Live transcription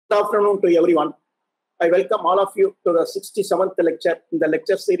Good afternoon to everyone. I welcome all of you to the 67th lecture in the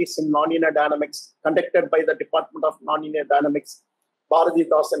lecture series in Nonlinear Dynamics conducted by the Department of Nonlinear Dynamics,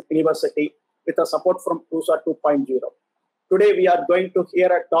 Bharathidasan University, with a support from RUSA 2.0. Today we are going to hear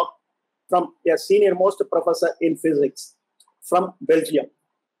a talk from a senior-most professor in physics from Belgium.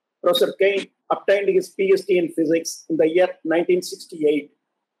 Professor Quesne obtained his PhD in physics in the year 1968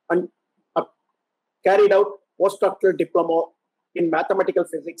 and carried out postdoctoral diploma in mathematical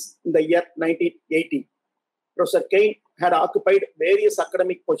physics in the year 1980. Professor Quesne had occupied various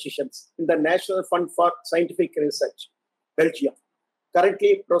academic positions in the National Fund for Scientific Research, Belgium.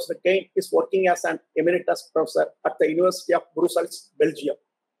 Currently, Professor Quesne is working as an emeritus professor at the University of Brussels, Belgium.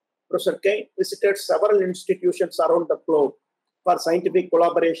 Professor Quesne visited several institutions around the globe for scientific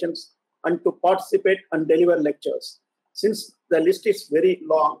collaborations and to participate and deliver lectures. Since the list is very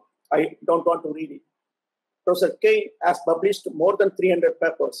long, I don't want to read it. Professor Quesne has published more than 300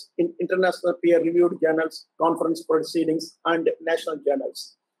 papers in international peer-reviewed journals, conference proceedings, and national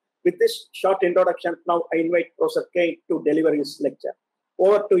journals. With this short introduction, now I invite Professor Quesne to deliver his lecture.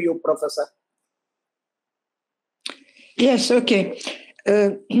 Over to you, Professor. Yes, okay.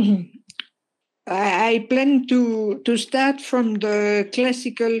 I plan to start from the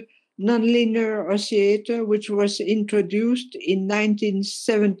classical nonlinear oscillator, which was introduced in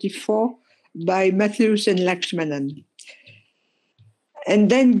 1974 by Mathews and Lakshmanan, and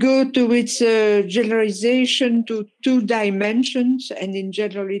then go to its generalization to two dimensions and in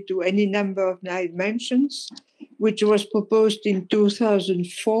generally to any number of dimensions, which was proposed in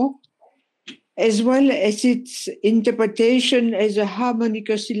 2004, as well as its interpretation as a harmonic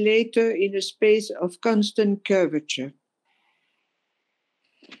oscillator in a space of constant curvature.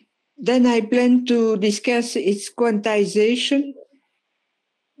 Then I plan to discuss its quantization,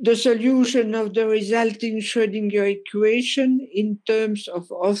 the solution of the resulting Schrödinger equation in terms of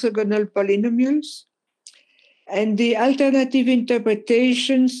orthogonal polynomials, and the alternative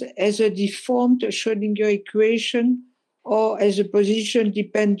interpretations as a deformed Schrödinger equation or as a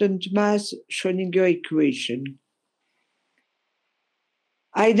position-dependent mass Schrödinger equation.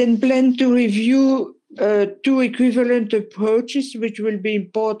 I then plan to review two equivalent approaches which will be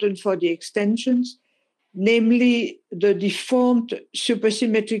important for the extensions, namely the deformed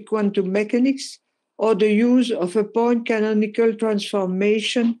supersymmetric quantum mechanics or the use of a point canonical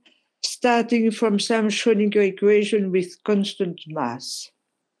transformation starting from some Schrödinger equation with constant mass.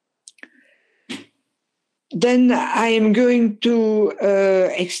 Then I am going to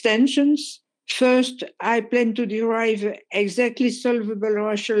extensions. First, I plan to derive exactly solvable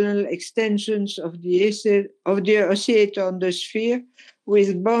rational extensions of the oscillator on the sphere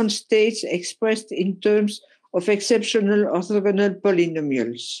with bound states expressed in terms of exceptional orthogonal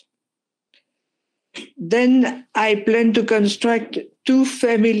polynomials. Then I plan to construct two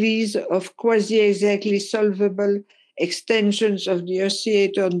families of quasi-exactly solvable extensions of the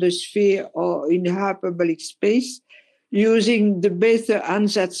oscillator on the sphere or in hyperbolic space using the Bethe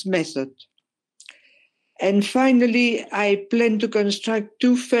ansatz method. And finally, I plan to construct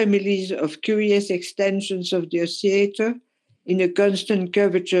two families of curious extensions of the oscillator in a constant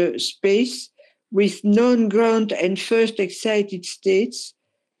curvature space with non-ground and first excited states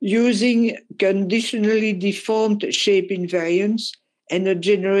using conditionally deformed shape invariance and a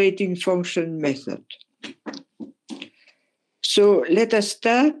generating function method. So let us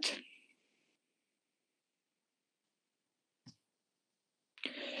start.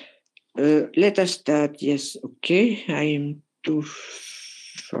 Yes, okay, I am too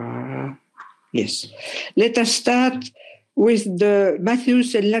far. Yes, let us start with the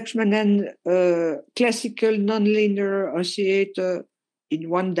Mathews and Lakshmanan classical nonlinear oscillator in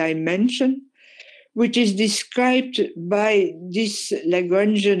one dimension, which is described by this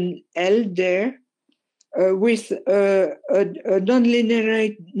Lagrangian L there with a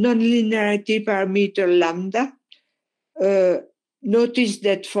nonlinearity parameter lambda. Notice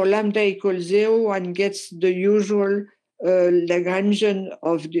that for lambda equals 0, one gets the usual Lagrangian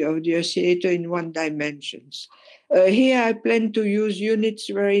of the oscillator in one dimensions. Here I plan to use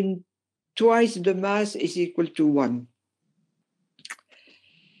units wherein twice the mass is equal to 1.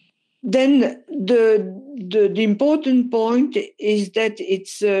 Then the important point is that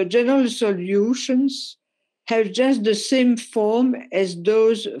its general solutions have just the same form as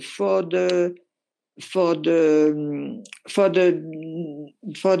those for the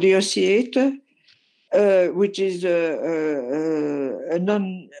oscillator, which is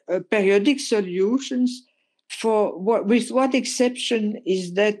non-periodic solutions. With what exception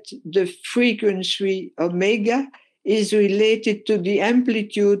is that the frequency omega is related to the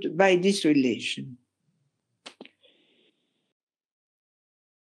amplitude by this relation.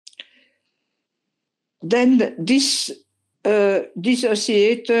 Then this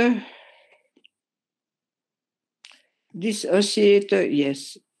oscillator,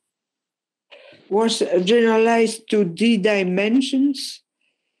 yes, was generalized to d dimensions.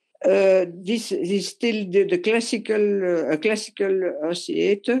 This is still the classical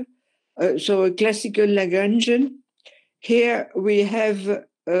oscillator, so a classical Lagrangian. Here we have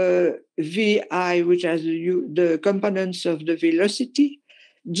Vi, which are the components of the velocity,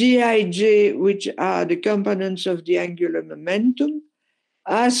 Gij, which are the components of the angular momentum.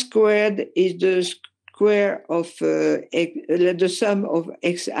 R squared is the square of the sum of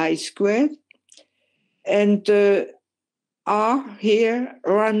xi squared, and R here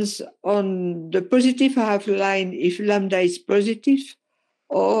runs on the positive half line if lambda is positive,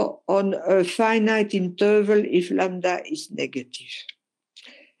 or on a finite interval if lambda is negative.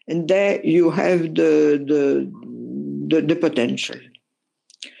 And there you have the potential.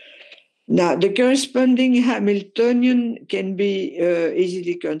 Now, the corresponding Hamiltonian can be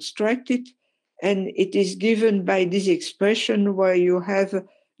easily constructed, and it is given by this expression where you have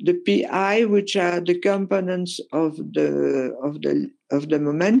the pi, which are the components of the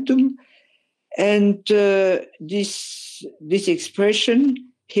momentum, and this expression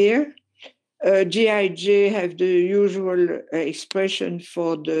here, Gij have the usual expression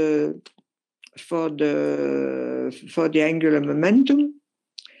for the angular momentum.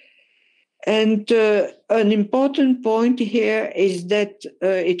 And an important point here is that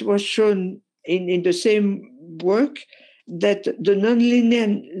it was shown in the same work that the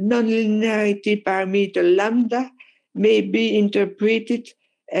nonlinearity parameter lambda may be interpreted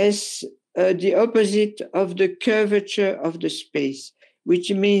as the opposite of the curvature of the space,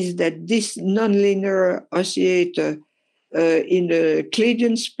 which means that this nonlinear oscillator in the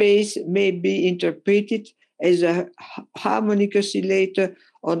Euclidean space may be interpreted as a harmonic oscillator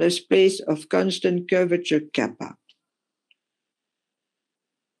on a space of constant curvature kappa.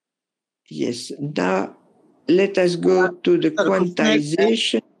 Yes, now let us go to the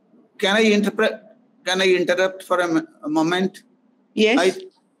quantization. Can I interrupt for a moment? Yes.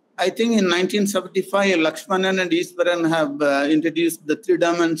 I think in 1975, Lakshmanan and Iswaran have introduced the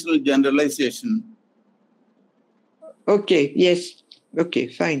three-dimensional generalization. Okay, yes. Okay,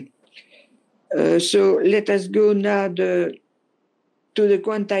 fine. So let us go now to the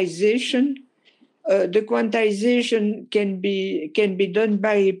quantization. The quantization can be done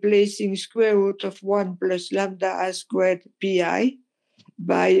by replacing square root of 1 plus lambda r squared pi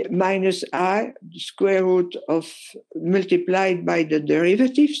by minus r square root of multiplied by the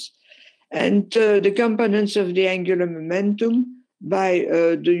derivatives, and the components of the angular momentum by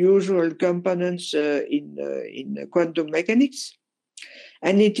the usual components in quantum mechanics.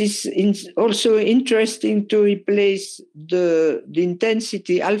 And it is also interesting to replace the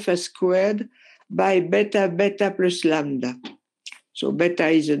intensity alpha squared by beta plus lambda. So beta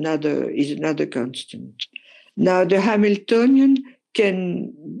is another constant. Now the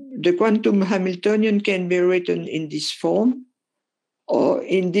quantum Hamiltonian can be written in this form, or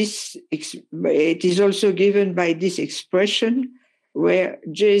in this, it is also given by this expression where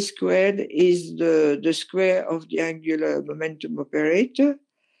J squared is the square of the angular momentum operator.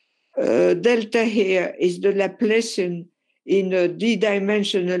 Delta here is the Laplacian in a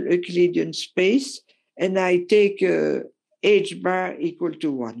d-dimensional Euclidean space, and I take h bar equal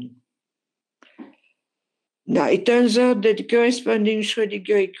to 1. Now, it turns out that the corresponding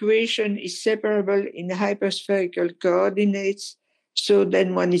Schrödinger equation is separable in hyperspherical coordinates, so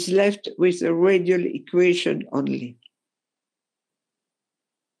then one is left with a radial equation only.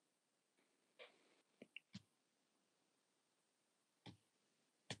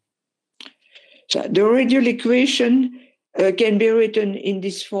 So the radial equation can be written in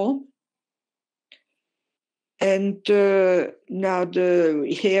this form. And now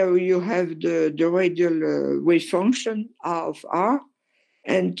here you have the radial wave function R of R,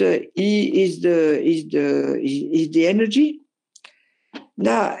 and E is the energy.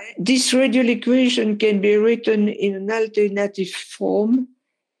 Now this radial equation can be written in an alternative form,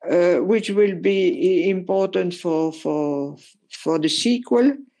 which will be important for the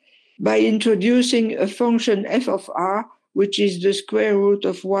sequel, by introducing a function f of r, which is the square root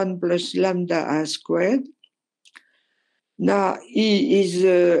of 1 plus lambda r squared. Now, E is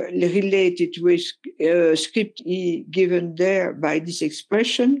related with script E given there by this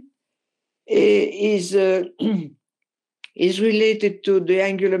expression, is related to the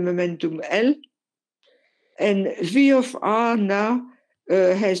angular momentum L. And V of R now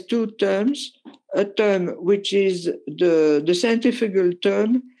has two terms, a term which is the centrifugal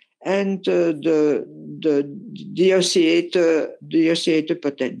term and the oscillator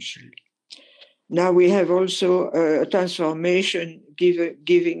potential. Now we have also a transformation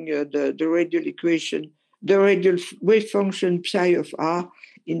giving the radial equation, the radial wave function psi of r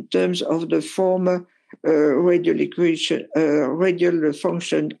in terms of the former radial equation, radial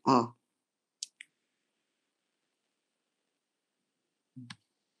function r.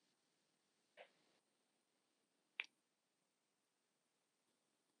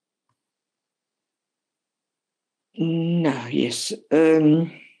 Now, yes.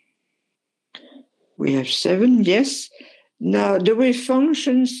 We have 7, yes. Now, the wave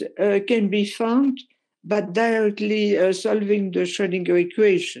functions can be found by directly solving the Schrödinger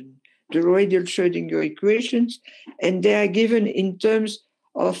equation, the radial Schrödinger equations, and they are given in terms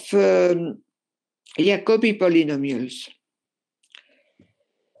of Jacobi polynomials.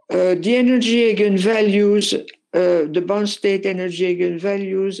 The energy eigenvalues, the bound state energy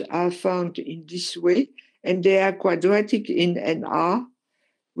eigenvalues are found in this way, and they are quadratic in NR,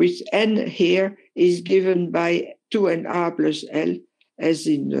 with n here is given by 2nr plus L, as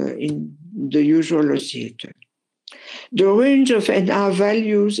in the usual oscillator. The range of nr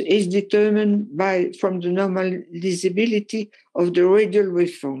values is determined from the normalizability of the radial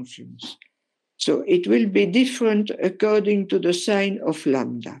wave functions. So it will be different according to the sign of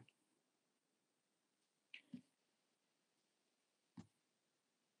lambda.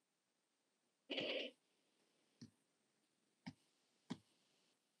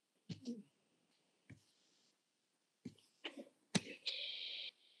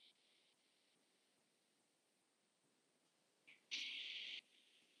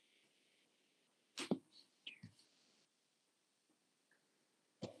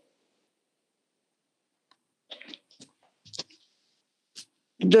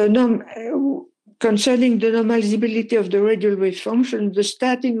 Concerning the normalizability of the radial wave function, the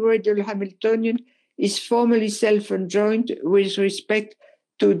starting radial Hamiltonian is formally self-adjoint with respect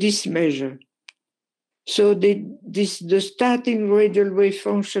to this measure. So the starting radial wave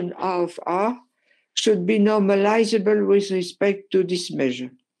function R of R should be normalizable with respect to this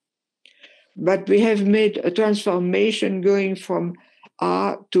measure. But we have made a transformation going from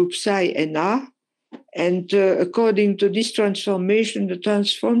R to psi and R, and according to this transformation, the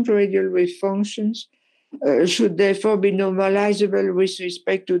transformed radial wave functions should therefore be normalizable with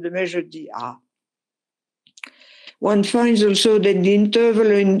respect to the measure dr. One finds also that the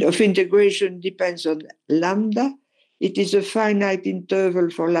interval of integration depends on lambda. It is a finite interval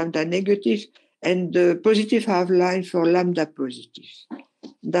for lambda negative and the positive half-line for lambda positive.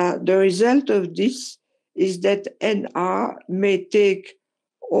 The result of this is that nr may take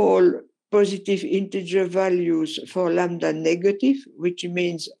all positive integer values for lambda negative, which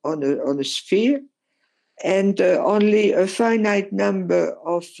means on a sphere, and only a finite number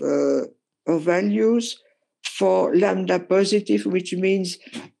of values for lambda positive, which means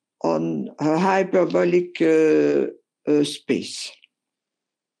on a hyperbolic space.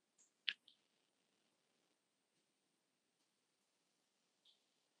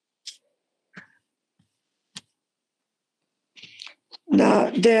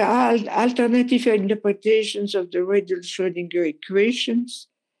 Now, there are alternative interpretations of the radial Schrödinger equations.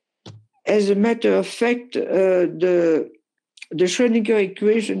 As a matter of fact, the Schrödinger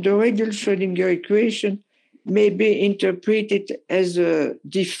equation, the radial Schrödinger equation, may be interpreted as a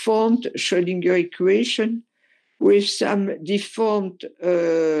deformed Schrödinger equation with some deformed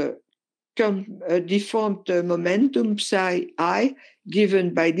momentum psi I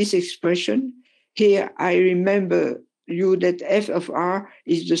given by this expression. Here I remember you that f of r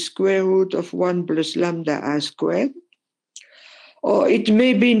is the square root of 1 plus lambda r squared. Or it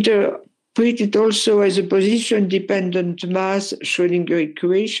may be interpreted also as a position-dependent mass Schrödinger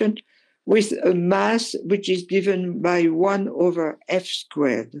equation with a mass which is given by 1 over f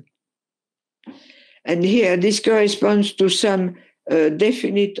squared. And here this corresponds to some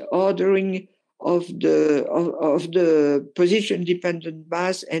definite ordering of the position-dependent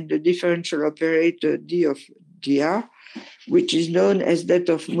mass and the differential operator d of dr, which is known as that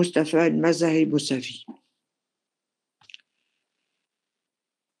of Mustafa and Mazahir Mousavi.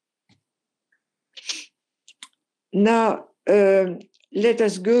 Now, let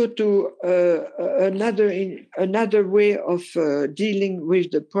us go to another way of dealing with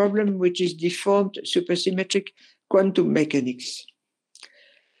the problem, which is deformed supersymmetric quantum mechanics.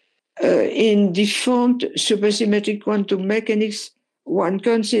 In deformed supersymmetric quantum mechanics, one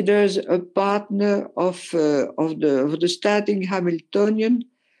considers a partner of the starting Hamiltonian,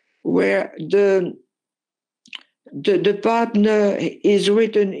 where the partner is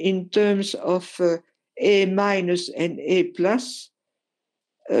written in terms of A minus and A plus,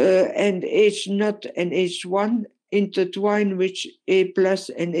 and H naught and H1, intertwined with A plus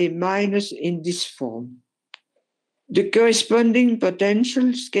and A minus in this form. The corresponding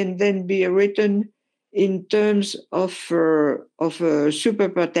potentials can then be written in terms of a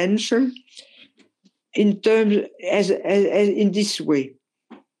superpotential in this way.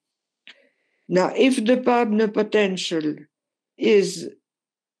 Now, if the partner potential is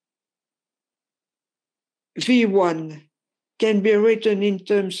V1, can be written in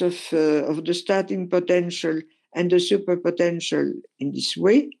terms of the starting potential and the superpotential in this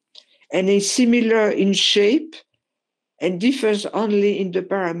way, and is similar in shape and differs only in the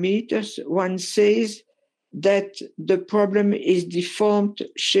parameters, one says that the problem is deformed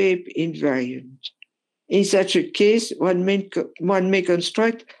shape invariant. In such a case, one may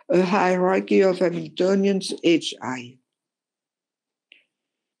construct a hierarchy of Hamiltonians Hi.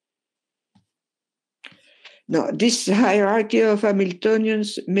 Now, this hierarchy of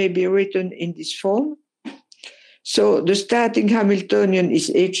Hamiltonians may be written in this form. So the starting Hamiltonian is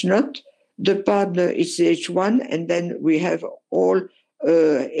H0, the partner is H1, and then we have all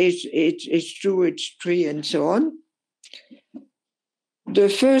H2, H3, and so on. The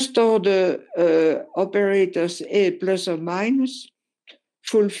first order operators A plus or minus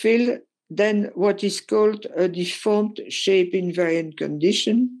fulfill then what is called a deformed shape invariant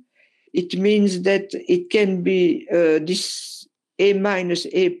condition. It means that it can be this A minus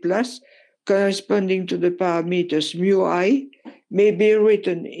A plus corresponding to the parameters mu I may be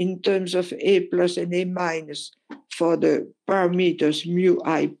written in terms of A plus and A minus for the parameters mu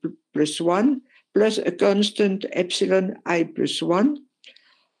I plus 1 plus a constant epsilon I plus 1.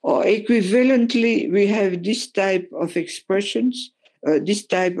 Or equivalently, we have this type of expressions, this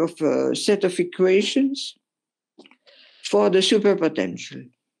type of set of equations for the superpotential.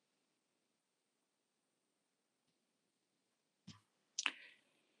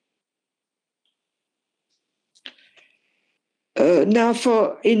 Now,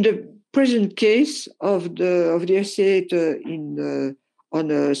 in the present case of the oscillator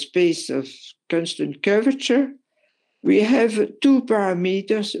on a space of constant curvature, we have two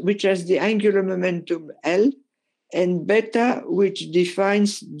parameters, which has the angular momentum L, and beta, which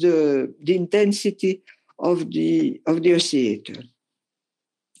defines the intensity of the oscillator.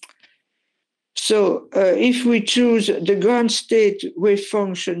 So if we choose the ground state wave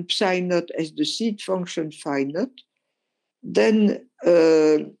function psi naught as the seed function phi naught, then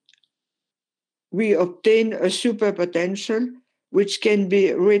we obtain a superpotential which can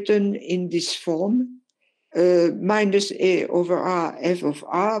be written in this form, minus A over R f of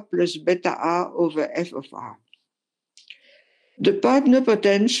R plus beta R over f of R. The partner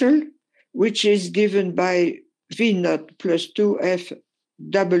potential, which is given by V naught plus 2f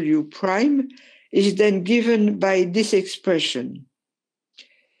W prime, is then given by this expression.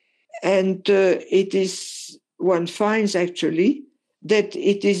 And one finds actually that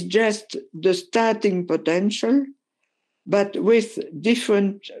it is just the starting potential, but with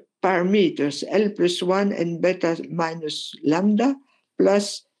different parameters, L plus 1 and beta minus lambda,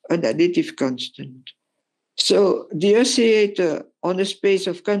 plus an additive constant. So the oscillator on a space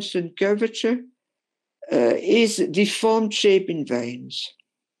of constant curvature is deformed shape invariance.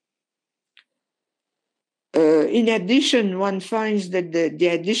 In addition, one finds that the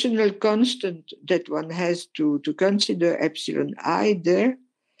additional constant that one has to consider, epsilon I there,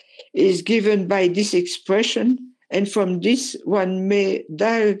 is given by this expression, and from this one may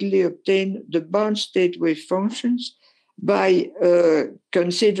directly obtain the bound state wave functions by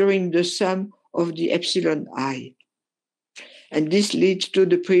considering the sum of the epsilon I. And this leads to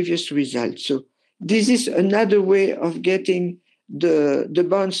the previous result. So this is another way of getting the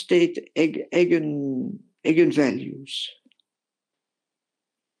bound state eigenvalues.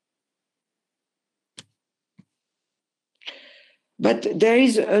 But there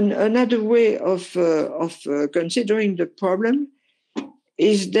is another way of considering the problem,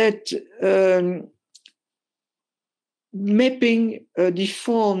 is that mapping a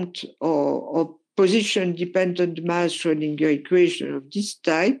deformed or position-dependent mass Schrödinger equation of this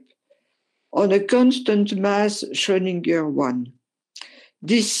type on a constant mass Schrödinger 1.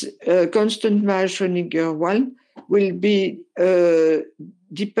 This constant mass Schrödinger 1 will be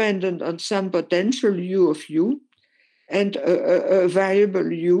dependent on some potential u of u and a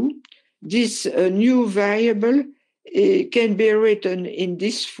variable u. This new variable can be written in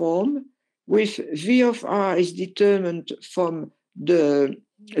this form, with v of r is determined from the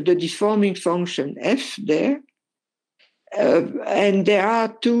deforming function f there. And there are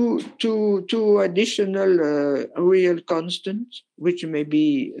two additional real constants, which may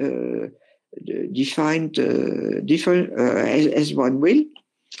be defined different as one will.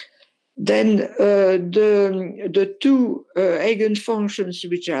 then the two eigenfunctions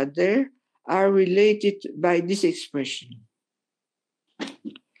which are there are related by this expression.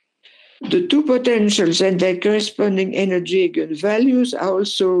 The two potentials and their corresponding energy eigenvalues are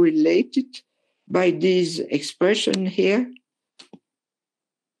also related by this expression here.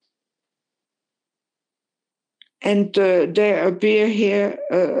 And there appear here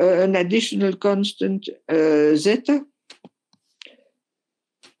an additional constant zeta.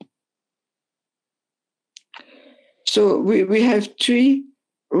 So we have three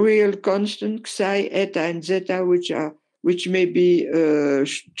real constants, psi, eta, and zeta, which may be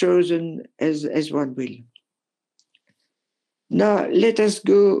chosen as one will. Now let us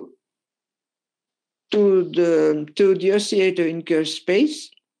go to the oscillator in curved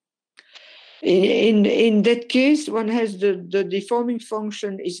space. In that case, one has the deforming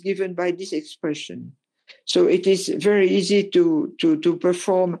function is given by this expression. So it is very easy to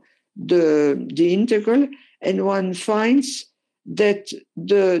perform the integral, and one finds that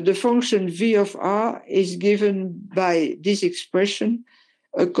the function v of r is given by this expression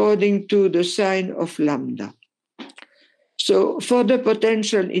according to the sign of lambda. So for the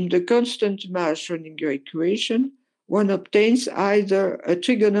potential in the constant mass Schrödinger equation, one obtains either a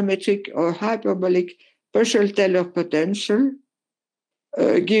trigonometric or hyperbolic partial Taylor potential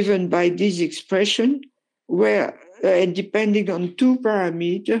given by this expression, where depending on two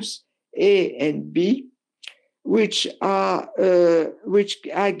parameters, a and b, which are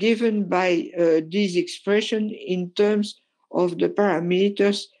given by this expression in terms of the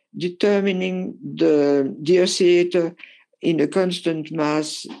parameters determining the oscillator in a constant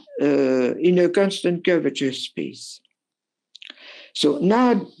mass, in a constant curvature space. So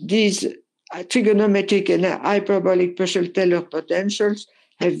now these trigonometric and hyperbolic partial Taylor potentials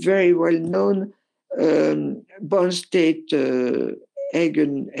have very well-known bond state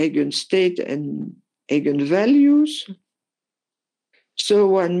eigenstate and eigenvalues. So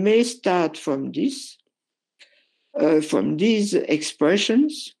one may start from these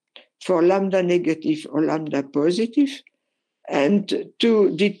expressions for lambda negative or lambda positive, and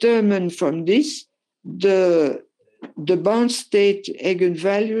to determine from this the bond state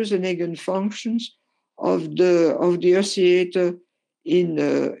eigenvalues and eigenfunctions of the oscillator in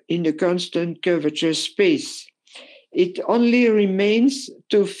a constant curvature space. It only remains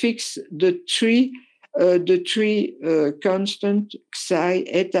to fix the three constant psi,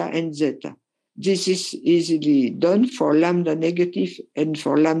 eta, and zeta. This is easily done for lambda negative and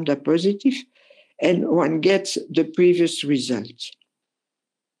for lambda positive, and one gets the previous results.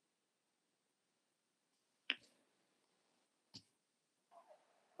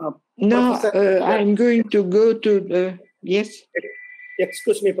 Now I'm going to go to the, yes?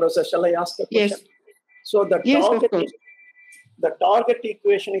 Excuse me, Professor, shall I ask a question? Yes. So the target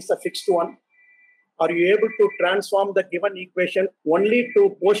equation is a fixed one. Are you able to transform the given equation only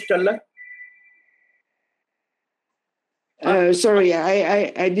to post-Taylor? Sorry,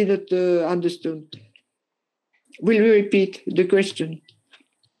 I didn't understand. Will you repeat the question?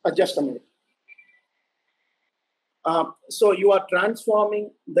 Just a minute. So you are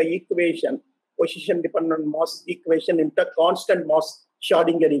transforming the equation, position-dependent mass equation, into constant mass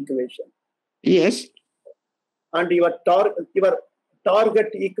Schrödinger equation. Yes. And your target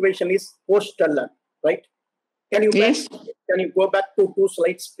equation is post-Taylor, right? Can you go back to 2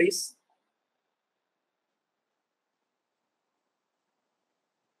 slides, please?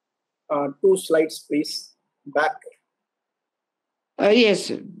 Two slides, please. Back.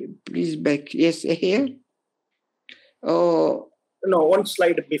 Yes, please back. Yes, here. Oh, no, one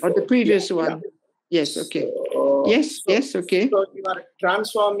slide before. Or the previous one. Yeah. Yes, okay. Yes, okay. So you are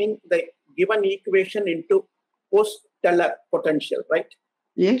transforming the given equation into post-Taylor potential, right?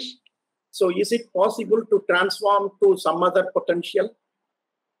 Yes. So is it possible to transform to some other potential?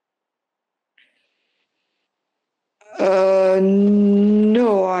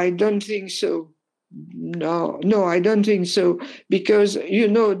 No, I don't think so. No, I don't think so. Because,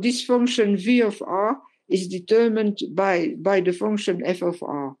 this function v of r is determined by the function f of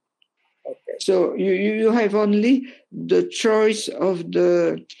r. Okay. So you have only the choice of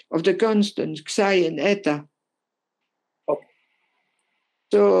the constants psi and eta. Okay.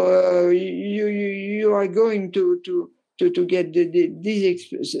 So you are going to get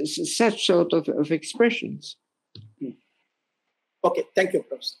these such sort of expressions. Okay, thank you,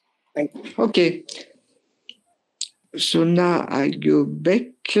 Professor. Thank you. Okay. So now I go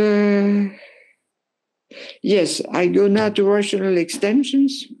back. Yes, I go now to rational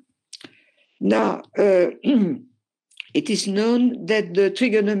extensions. Now, it is known that the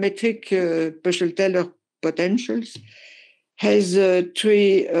trigonometric partial Taylor potentials has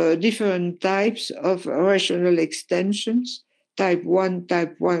three different types of rational extensions, type 1,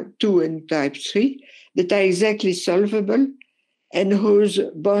 type 2, and type 3, that are exactly solvable and whose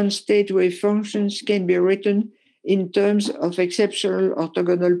bound state wave functions can be written in terms of exceptional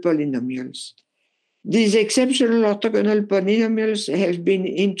orthogonal polynomials. These exceptional orthogonal polynomials have been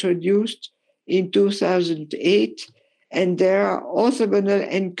introduced in 2008, and there are orthogonal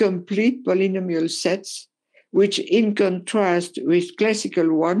and complete polynomial sets, which, in contrast with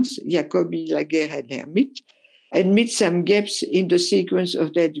classical ones, Jacobi, Laguerre, and Hermite, admit some gaps in the sequence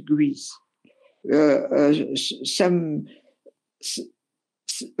of their degrees.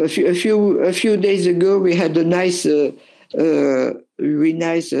 A few days ago, we had a nice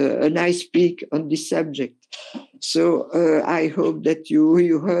speak on this subject. So I hope that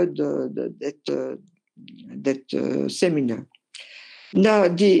you heard that seminar. Now,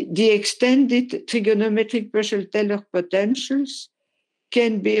 the extended trigonometric Peschel-Teller potentials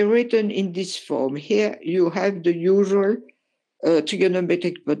can be written in this form. Here you have the usual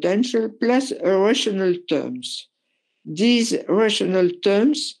trigonometric potential plus rational terms. These rational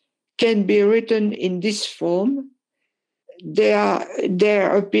terms can be written in this form.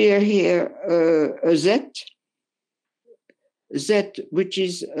 There appear here a z, which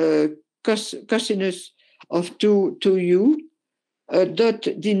is cosinus of 2u. A dot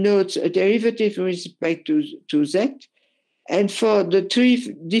denotes a derivative with respect to z. And for the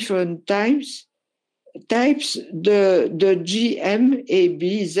three different types, the GM, A,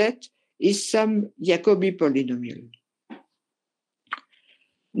 B, Z is some Jacobi polynomial.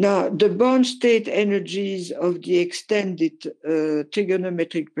 Now, the bound state energies of the extended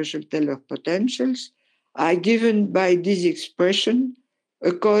trigonometric Peschel-Teller potentials are given by this expression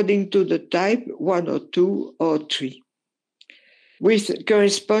according to the type 1 or 2 or 3, with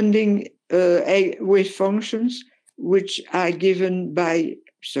corresponding wave functions which are given by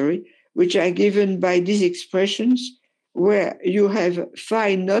these expressions, where you have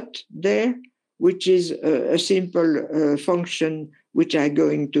phi naught there, which is a simple function which I'm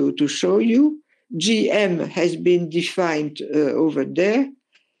going to show you. GM has been defined over there.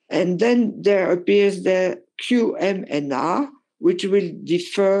 And then there appears there QM and R, which will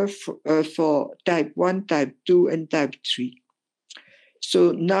differ for type 1, type 2, and type 3.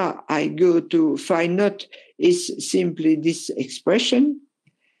 So now I go to phi naught is simply this expression.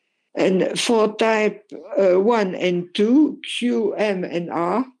 And for type 1 and 2, QM and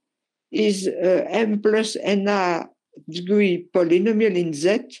R is M plus NR degree polynomial in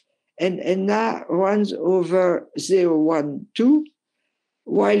Z, and NR runs over 0, 1, 2,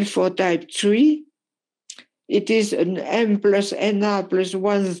 while for type 3, it is an M plus NR plus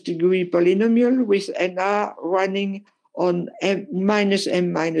 1th degree polynomial with NR running on M minus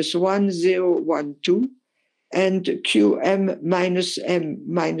M minus 1, 0, 1, 2, and QM minus M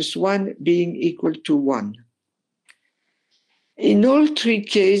minus 1 being equal to 1. In all three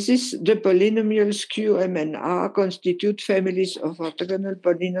cases, the polynomials QM and R constitute families of orthogonal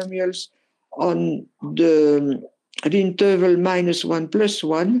polynomials on the interval minus 1 plus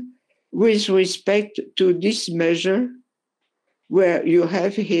 1 with respect to this measure, where you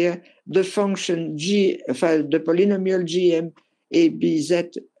have here the function the polynomial GM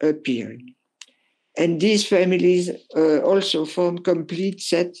ABZ appearing. And these families also form complete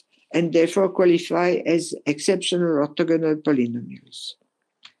sets and therefore qualify as exceptional orthogonal polynomials.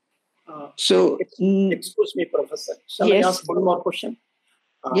 Excuse me, Professor. Shall I ask one more question?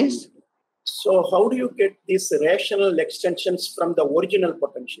 Yes. So how do you get these rational extensions from the original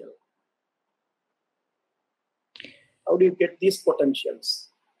potential? How do you get these potentials?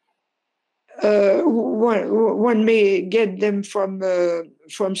 One may get them from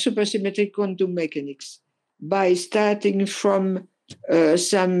supersymmetric quantum mechanics by starting from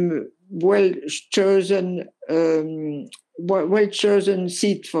some well-chosen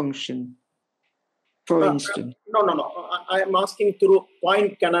seed function, for instance. No. I am asking through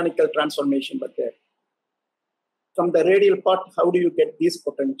point canonical transformation, but from the radial part, how do you get these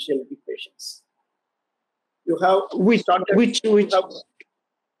potential equations? You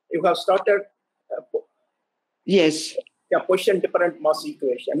have started yes, a position different mass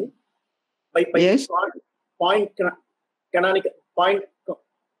equation by yes. point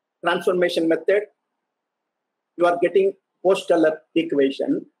transformation method. You are getting post-Teller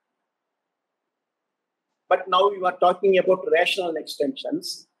equation, but now you are talking about rational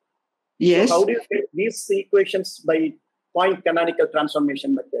extensions. Yes. So how do you get these equations by point canonical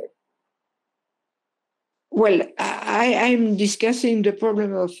transformation method? Well, I'm discussing the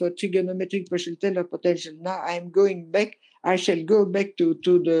problem of trigonometric Peschel-Teller potential. Now I'm going back. I shall go back to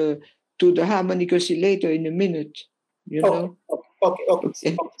the harmonic oscillator in a minute. you know?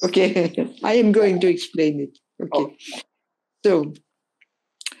 Okay. I am going to explain it. Okay.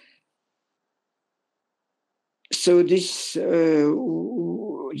 So this,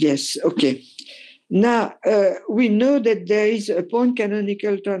 yes, okay. Now, we know that there is a point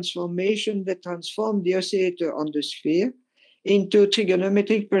canonical transformation that transforms the oscillator on the sphere into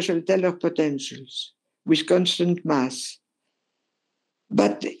trigonometric partial Taylor potentials with constant mass.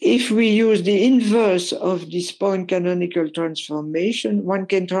 But if we use the inverse of this point canonical transformation, one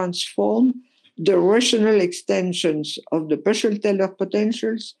can transform the rational extensions of the partial Taylor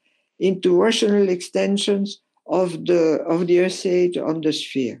potentials into rational extensions of the oscillator on the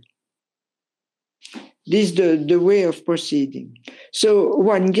sphere. This is the way of proceeding. So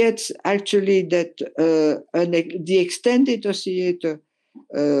one gets actually that the extended oscillator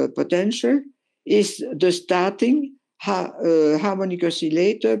potential is the starting harmonic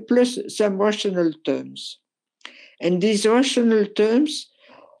oscillator plus some rational terms. And these rational terms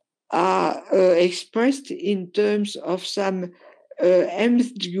are expressed in terms of some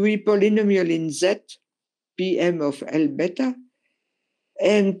mth degree polynomial in Z, Pm of L beta,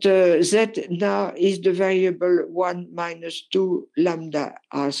 and Z now is the variable 1 minus 2 lambda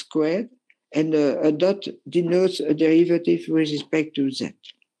r squared, and a dot denotes a derivative with respect to Z.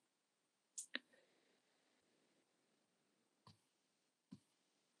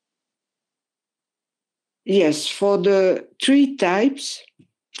 Yes, for the three types,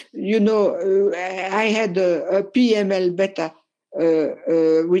 you know, I had a PML beta,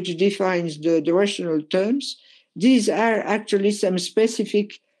 which defines the rational terms. These are actually some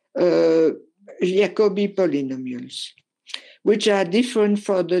specific Jacobi polynomials, which are different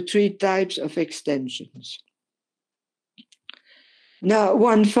for the three types of extensions. Now,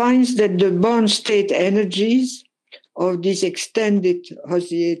 one finds that the bound state energies of this extended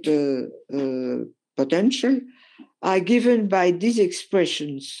oscillator potential are given by these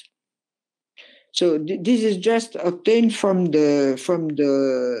expressions. So this is just obtained from the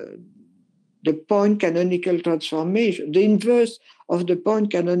point canonical transformation, the inverse of the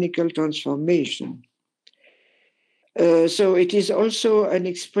point canonical transformation. So it is also an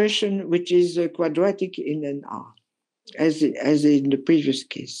expression which is quadratic in an R, as in the previous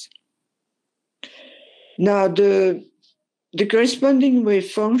case. Now the corresponding wave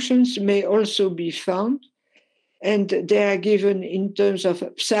functions may also be found, and they are given in terms of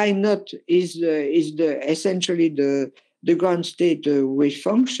psi naught is essentially the ground state wave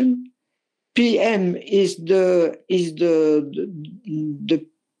function. Pm is the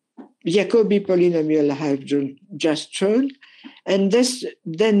Jacobi polynomial I have just shown, and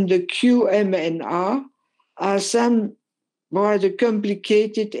then the Qm and R are some rather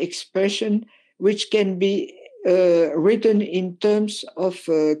complicated expression which can be written in terms of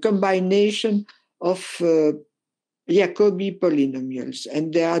combination of Jacobi polynomials,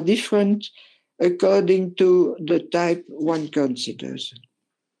 and they are different according to the type one considers.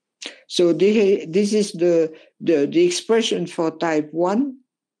 So this is the expression for type 1,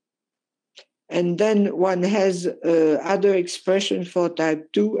 and then one has other expression for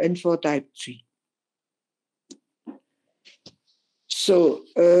type 2 and for type 3. So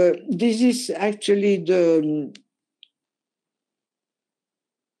this is actually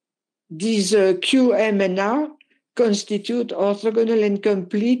these Qm and R constitute orthogonal and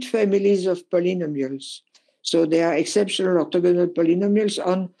complete families of polynomials. So they are exceptional orthogonal polynomials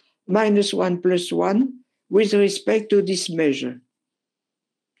on -1 plus 1 with respect to this measure.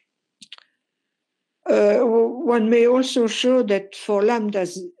 One may also show that for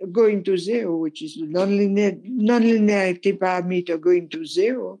lambdas going to 0, which is the nonlinearity parameter going to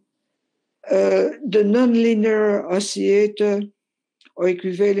 0, the nonlinear oscillator, or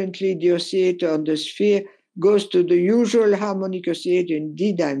equivalently the oscillator on the sphere, goes to the usual harmonic oscillator in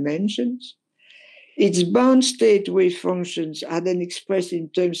d dimensions. Its bound state wave functions are then expressed in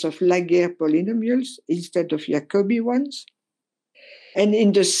terms of Laguerre polynomials instead of Jacobi ones. And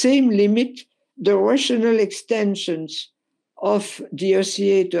in the same limit, the rational extensions of the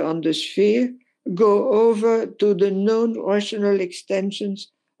oscillator on the sphere go over to the known rational extensions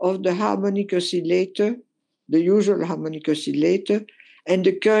of the harmonic oscillator, the usual harmonic oscillator, and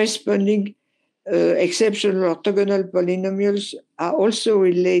the corresponding exceptional orthogonal polynomials are also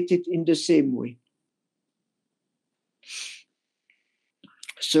related in the same way.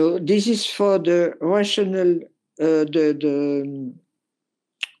 So this is for the rational, the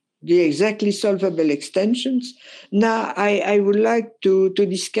exactly solvable extensions. Now I would like to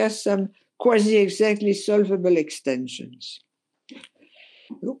discuss some quasi-exactly solvable extensions.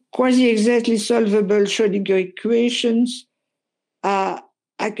 Quasi-exactly solvable Schrödinger equations are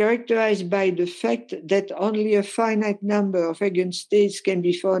are characterized by the fact that only a finite number of eigenstates can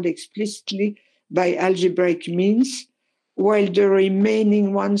be found explicitly by algebraic means, while the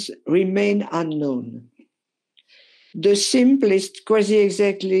remaining ones remain unknown. The simplest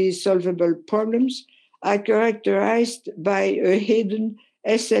quasi-exactly solvable problems are characterized by a hidden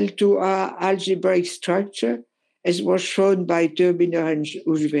SL2R algebraic structure, as was shown by Turbiner and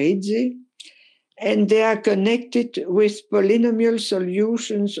Ujveidze, and they are connected with polynomial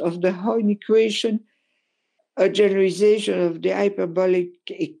solutions of the Hoyne equation, a generalization of the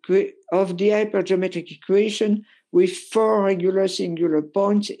hypergeometric equation with 4 regular singular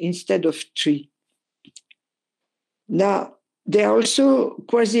points instead of 3. Now, there are also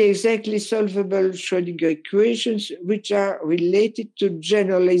quasi-exactly solvable Schrödinger equations which are related to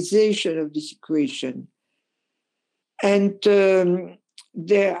generalization of this equation. And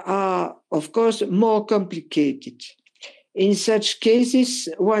they are, of course, more complicated. In such cases,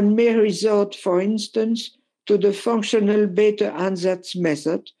 one may resort, for instance, to the functional Bethe ansatz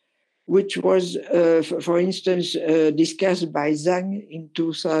method, which was, for instance, discussed by Zhang in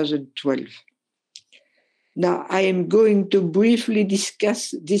 2012. Now, I am going to briefly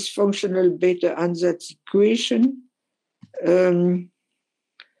discuss this functional Bethe ansatz equation.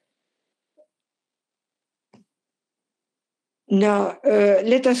 Now,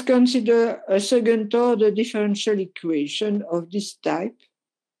 let us consider a second-order differential equation of this type,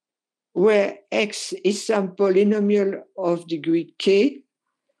 where x is some polynomial of degree k,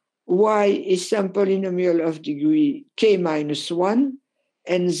 y is some polynomial of degree k minus 1,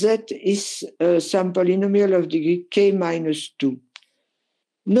 and z is some polynomial of degree k minus 2.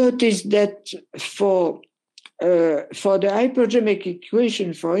 Notice that for the hypergeometric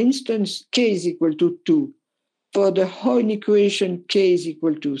equation, for instance, k is equal to 2. For the Hoyne equation, k is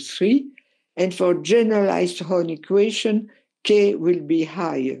equal to 3. And for generalized Hoyne equation, k will be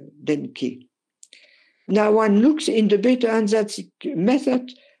higher than k. Now, one looks in the Bethe ansatz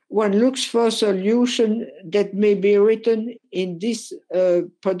method, one looks for a solution that may be written in this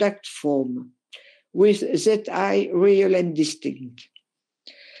product form with zi real and distinct.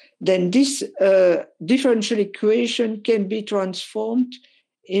 Then this differential equation can be transformed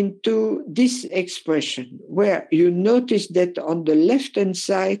into this expression, where you notice that on the left-hand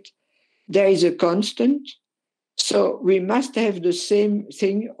side, there is a constant. So we must have the same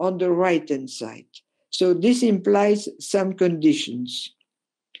thing on the right-hand side. So this implies some conditions.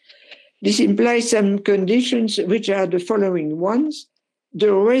 This implies some conditions which are the following ones.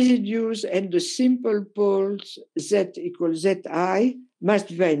 The residues and the simple poles z equals zi must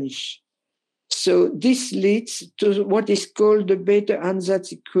vanish. So this leads to what is called the Bethe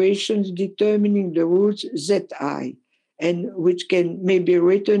ansatz equations determining the roots zi, and which may be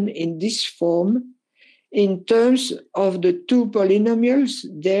written in this form in terms of the two polynomials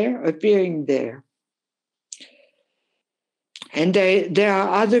there appearing there. And there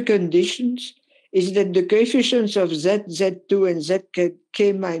are other conditions, is that the coefficients of z, z2 and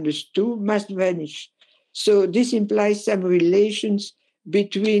zk minus 2 must vanish. So this implies some relations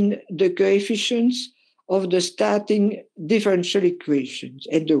between the coefficients of the starting differential equations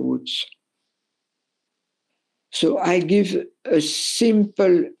and the roots. So I give a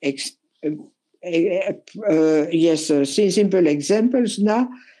simple, simple examples now.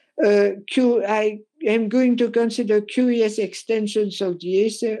 I am going to consider curious extensions of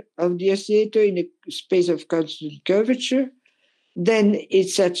the oscillator in a space of constant curvature. Then in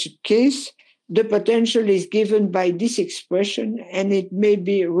such a case, the potential is given by this expression, and it may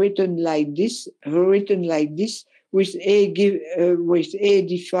be written like this, with A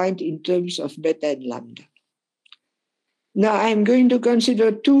defined in terms of beta and lambda. Now I'm going to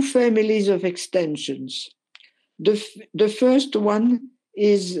consider two families of extensions. The first one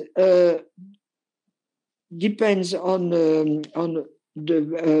is depends on the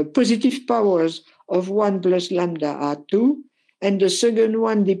positive powers of 1 plus lambda R2, and the second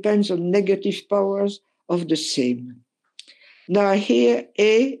one depends on negative powers of the same. Now here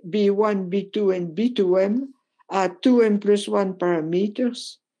A, B1, B2, and B2M are 2m plus 1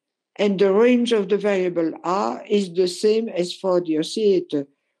 parameters, and the range of the variable R is the same as for the oscillator,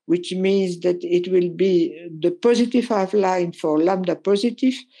 which means that it will be the positive half line for lambda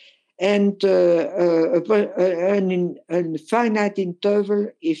positive and a finite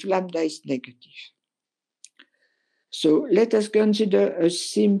interval if lambda is negative. So let us consider a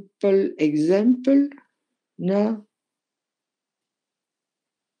simple example now.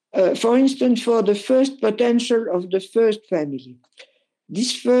 For instance, for the first potential of the first family.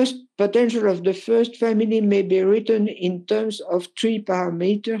 This first potential of the first family may be written in terms of 3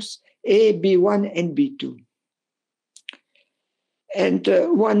 parameters, A, B1, and B2. And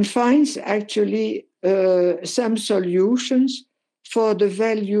one finds actually some solutions for the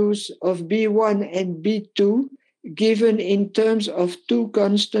values of B1 and B2 given in terms of two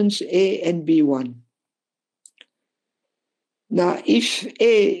constants A and B1. Now, if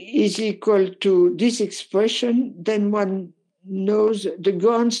A is equal to this expression, then one knows the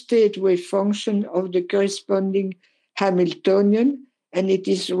ground state wave function of the corresponding Hamiltonian, and it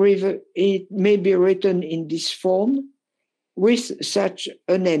may be written in this form with such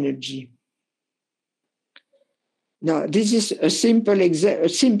an energy. Now, this is a simple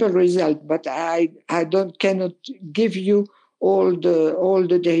result, but I cannot give you all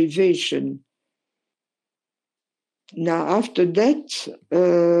the derivation. Now, after that,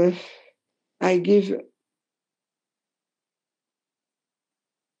 I give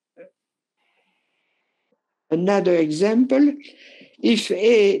another example. If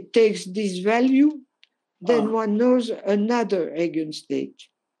A takes this value, then one knows another eigenstate,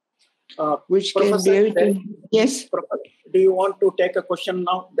 which can be written. Yes? Do you want to take a question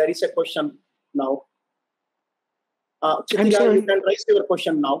now? There is a question now. Chitila, you can raise your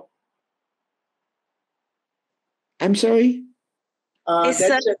question now. I'm sorry? Yes,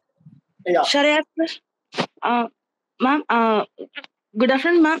 sir. Yeah. Shall I ask? Ma'am, good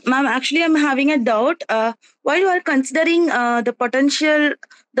afternoon, ma'am. Ma'am, actually, I'm having a doubt. Why you are considering the potential,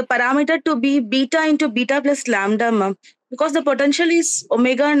 the parameter to be beta into beta plus lambda, ma'am? Because the potential is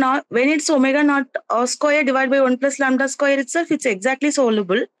omega naught. When it's omega naught square divided by 1 plus lambda square itself, it's exactly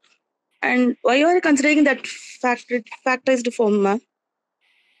solvable. And why you are considering that factorized form, ma'am?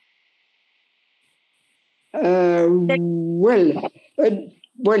 Well,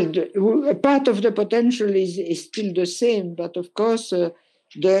 part of the potential is still the same, but of course,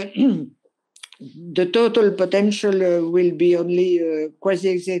 the total potential will be only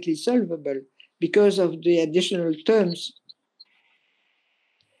quasi-exactly solvable because of the additional terms.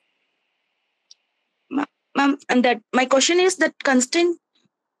 Ma'am, and that my question is that constraint.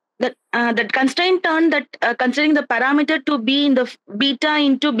 That constraint term that considering the parameter to be in the beta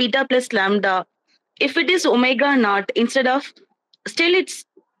into beta plus lambda, if it is omega naught instead of, still it's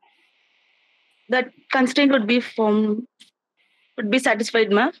that constraint would be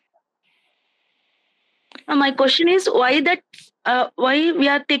satisfied, ma'am. My question is why we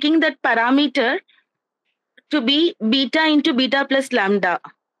are taking that parameter to be beta into beta plus lambda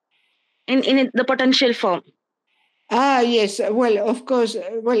in the potential form. Yes. Well, of course.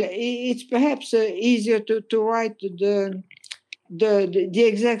 Well, it's perhaps easier to write the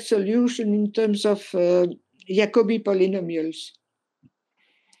exact solution in terms of Jacobi polynomials.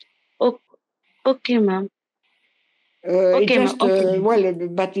 Okay, ma'am. Okay, well,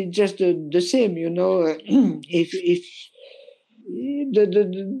 but it's just the same, you know. If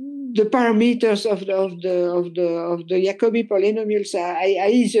the parameters of the Jacobi polynomials are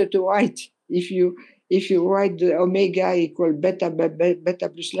easier to write if you write the omega equal beta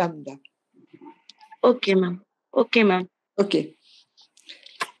plus lambda. Okay, ma'am. Okay, ma'am. Okay.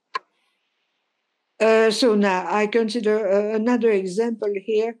 So now I consider another example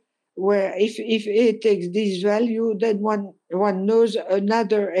here where if A takes this value, then one knows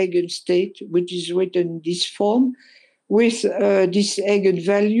another eigenstate, which is written in this form with this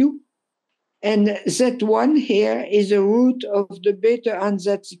eigenvalue. And Z1 here is a root of the Bethe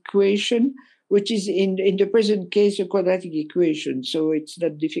ansatz equation, which is in the present case a quadratic equation, so it's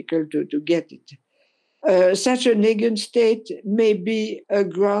not difficult to get it. Such an eigenstate may be a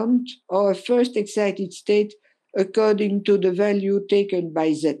ground or a first excited state according to the value taken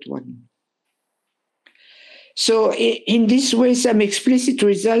by Z1. So in this way, some explicit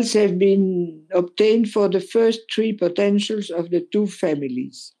results have been obtained for the first three potentials of the two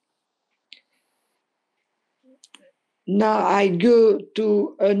families. Now I go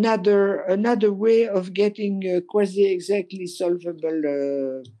to another way of getting quasi-exactly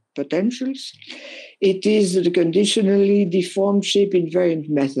solvable potentials. It is the conditionally deformed shape invariant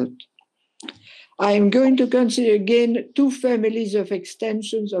method. I am going to consider again two families of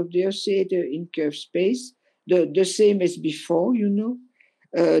extensions of the oscillator in curved space, the same as before, you know,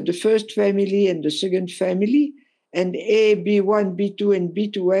 the first family and the second family, and A, B1, B2, and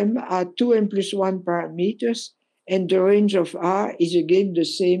B2M are 2m plus 1 parameters, and the range of R is again the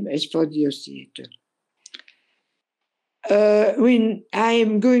same as for the oscillator. When I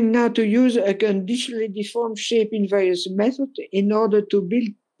am going now to use a conditionally deformed shape invariance method in order to build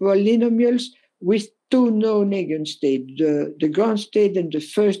polynomials with two known eigenstates, the ground state and the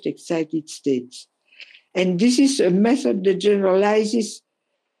first excited states. And this is a method that generalizes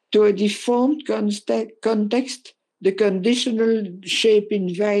to a deformed context the conditional shape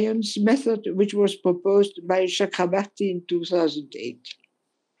invariance method, which was proposed by Chakrabarty in 2008.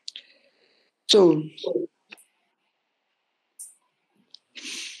 So,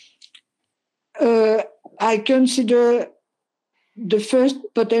 I consider the first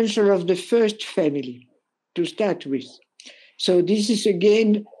potential of the first family to start with. So this is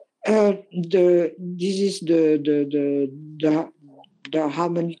again the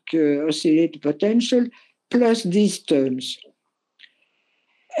harmonic oscillator potential plus these terms.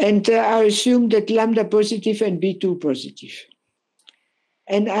 And I assume that lambda positive and B2 positive.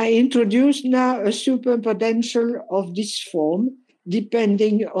 And I introduce now a superpotential of this form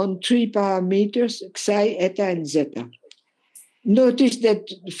depending on three parameters, psi, eta, and zeta. Notice that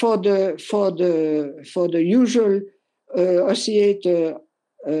for the usual oscillator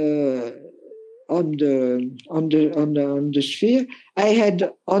on the sphere, I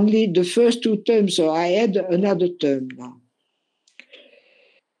had only the first two terms, so I add another term now.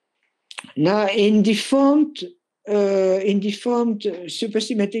 Now in deformed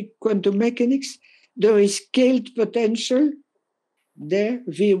supersymmetric quantum mechanics, there is scaled potential there,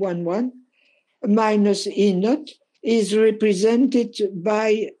 V11 minus E naught, is represented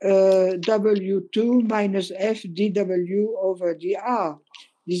by W2 minus F dW over dr.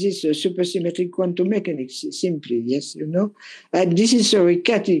 This is a supersymmetric quantum mechanics, simply, yes, you know. And this is a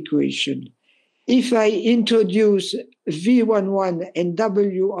Riccati equation. If I introduce V11 and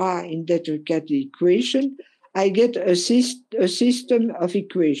WR in that Riccati equation, I get a system of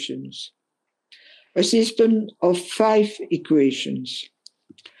equations, a system of 5 equations.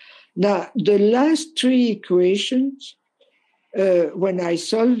 Now, the last 3 equations, when I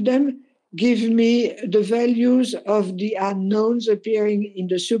solve them, give me the values of the unknowns appearing in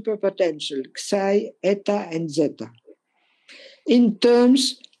the superpotential, psi, eta, and zeta, in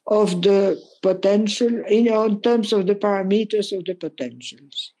terms of the potential, in terms of the parameters of the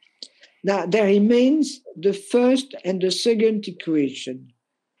potentials. Now, there remains the first and the second equation.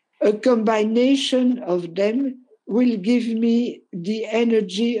 A combination of them will give me the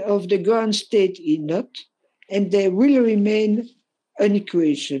energy of the ground state E naught, and there will remain an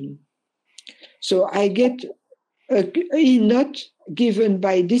equation. So I get E naught given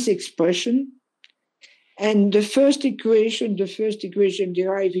by this expression, and the first equation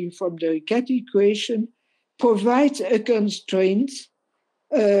deriving from the Riccati equation, provides a constraint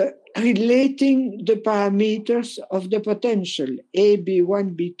relating the parameters of the potential, A,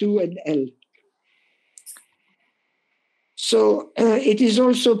 B1, B2, and L. So it is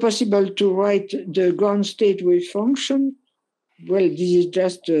also possible to write the ground state wave function. Well, this is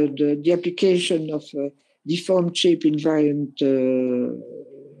just the application of deformed shape invariant,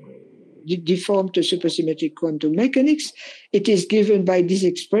 deformed supersymmetric quantum mechanics. It is given by this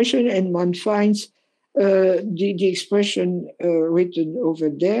expression, and one finds the expression written over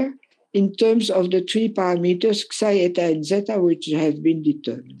there in terms of the 3 parameters, psi, eta, and zeta, which have been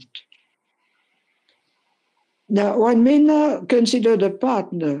determined. Now, one may now consider the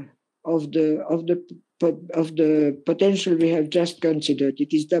partner of the potential we have just considered.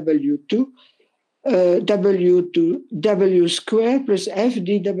 It is W2, W squared plus F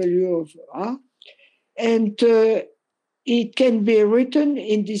dW of R. And it can be written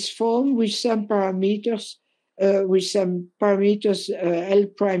in this form with some parameters, L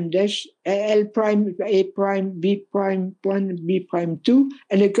prime dash, L prime, A prime, B prime 1, B prime 2,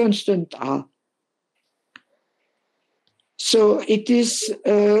 and a constant R. So it is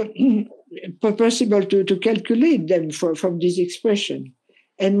possible to calculate them from this expression.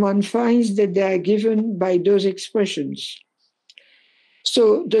 And one finds that they are given by those expressions.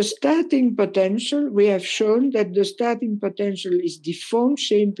 So the starting potential, we have shown that the starting potential is deformed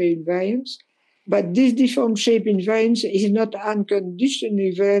shape invariance, but this deformed shape invariance is not unconditionally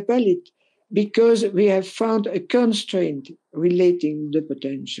very valid because we have found a constraint relating the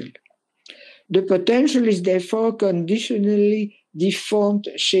potential. The potential is therefore conditionally deformed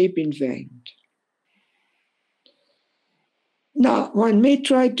shape invariant. Now, one may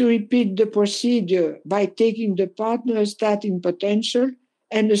try to repeat the procedure by taking the partner starting potential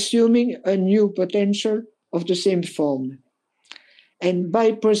and assuming a new potential of the same form. And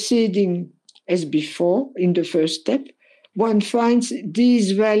by proceeding as before in the first step, one finds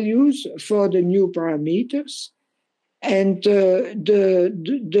these values for the new parameters and the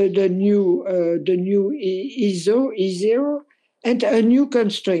new E0, and a new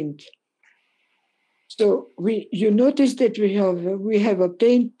constraint. So you notice that we have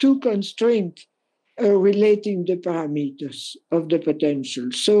obtained 2 constraints relating the parameters of the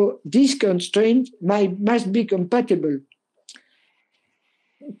potential. So these constraints must be compatible,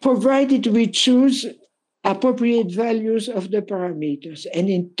 provided we choose appropriate values of the parameters. And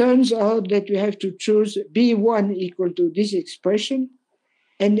it turns out that we have to choose B1 equal to this expression,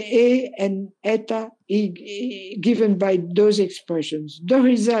 and A and eta given by those expressions. The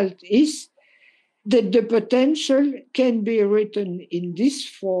result is that the potential can be written in this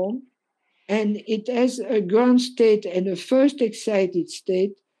form, and it has a ground state and a first excited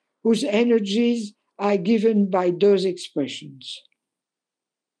state whose energies are given by those expressions.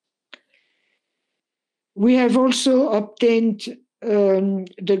 We have also obtained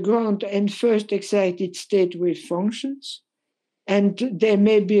the ground and first excited state wave functions, and they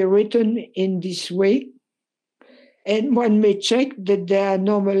may be written in this way. And one may check that they are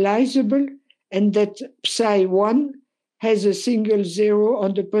normalizable and that psi1 has a single zero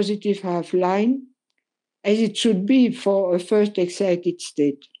on the positive half line, as it should be for a first excited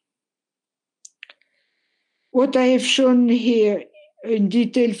state. What I have shown here in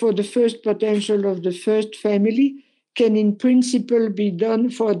detail for the first potential of the first family can in principle be done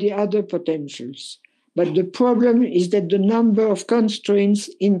for the other potentials. But the problem is that the number of constraints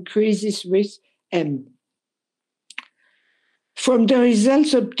increases with m. From the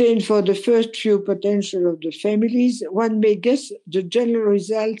results obtained for the first few potentials of the families, one may guess the general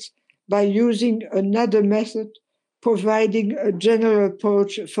results by using another method, providing a general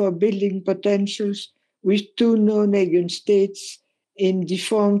approach for building potentials with two known eigenstates in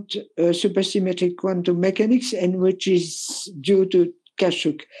deformed supersymmetric quantum mechanics, and which is due to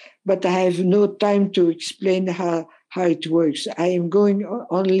Kashuk. But I have no time to explain how it works. I am going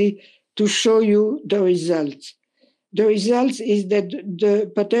only to show you the results. The result is that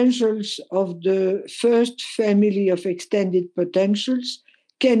the potentials of the first family of extended potentials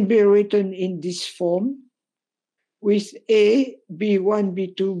can be written in this form with A, B1,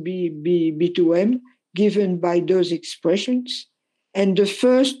 B2, B, B2M given by those expressions. And the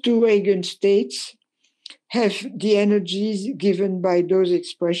first two eigenstates have the energies given by those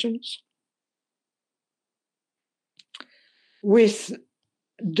expressions, with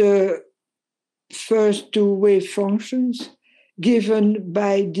the first two wave functions given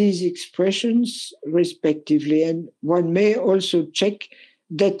by these expressions respectively. And one may also check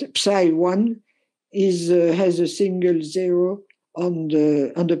that psi1 has a single zero on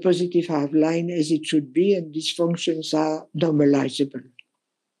the positive half line as it should be, and these functions are normalizable.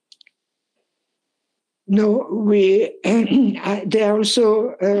 No, there are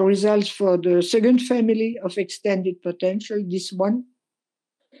also results for the second family of extended potential, this one,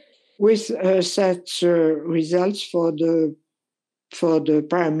 with such results for the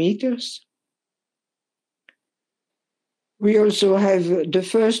parameters. We also have the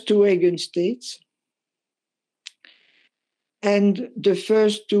first two eigenstates and the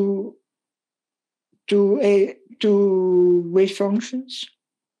first two wave functions,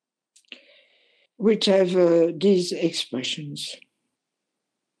 which have these expressions.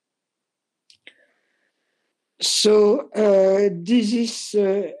 So this is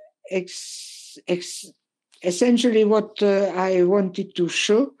essentially what I wanted to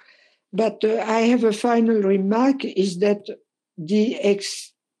show. But I have a final remark, is that the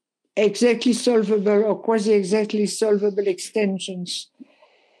exactly solvable or quasi-exactly solvable extensions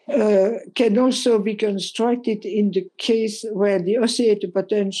can also be constructed in the case where the oscillator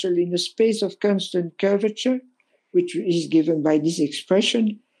potential in a space of constant curvature, which is given by this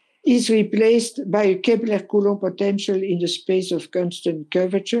expression, is replaced by a Kepler-Coulomb potential in the space of constant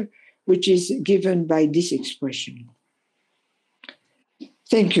curvature, which is given by this expression.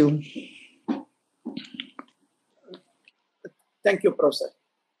 Thank you. Thank you, Professor.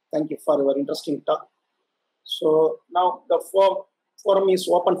 Thank you for your interesting talk. So now the forum is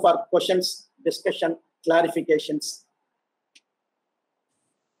open for questions, discussion, clarifications.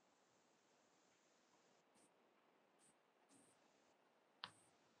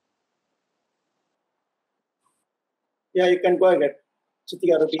 Yeah, you can go ahead.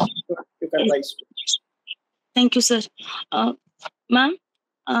 Chitika Rabi, you can raise. Thank you, sir. Ma'am,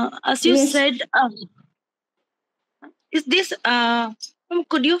 as you said, is this,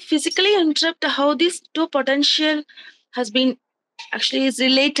 could you physically interrupt how these two potential has been actually is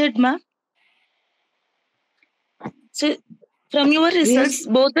related, ma'am? So from your results,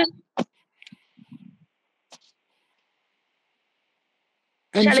 both the...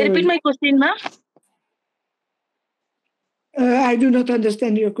 Shall I repeat my question, ma'am? I do not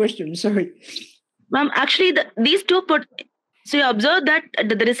understand your question, sorry. Ma'am, actually, these two so you observe that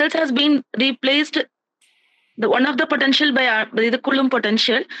the result has been replaced, the one of the potential by the Coulomb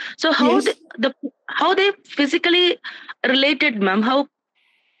potential. So how how they physically related, ma'am? How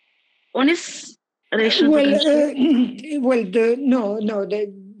one is relational potential?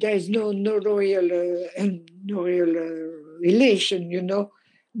 there is no real relation,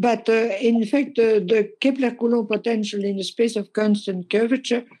 But in fact, the Kepler-Coulomb potential in the space of constant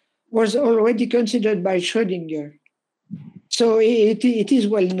curvature was already considered by Schrödinger. So it is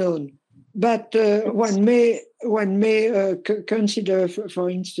well known. But one may consider, for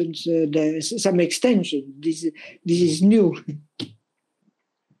instance, some extension. This is new.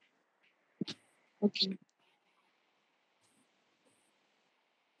 Okay.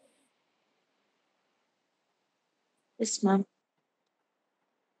 Yes, ma'am.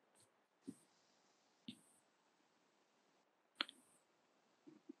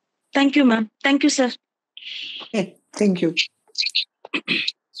 Thank you, ma'am. Thank you, sir. Thank you.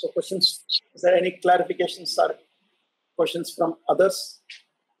 So questions, is there any clarifications or questions from others?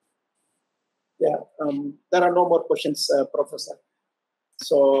 Yeah, there are no more questions, Professor.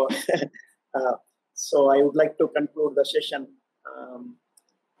 So, so I would like to conclude the session.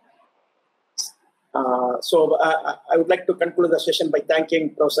 I would like to conclude the session by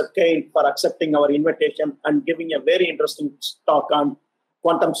thanking Professor Kane for accepting our invitation and giving a very interesting talk on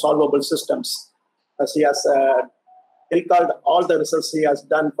quantum solvable systems, as he has recalled all the results he has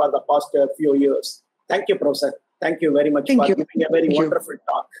done for the past few years. Thank you, Professor. Thank you very much for giving a very wonderful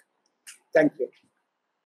talk. Thank you.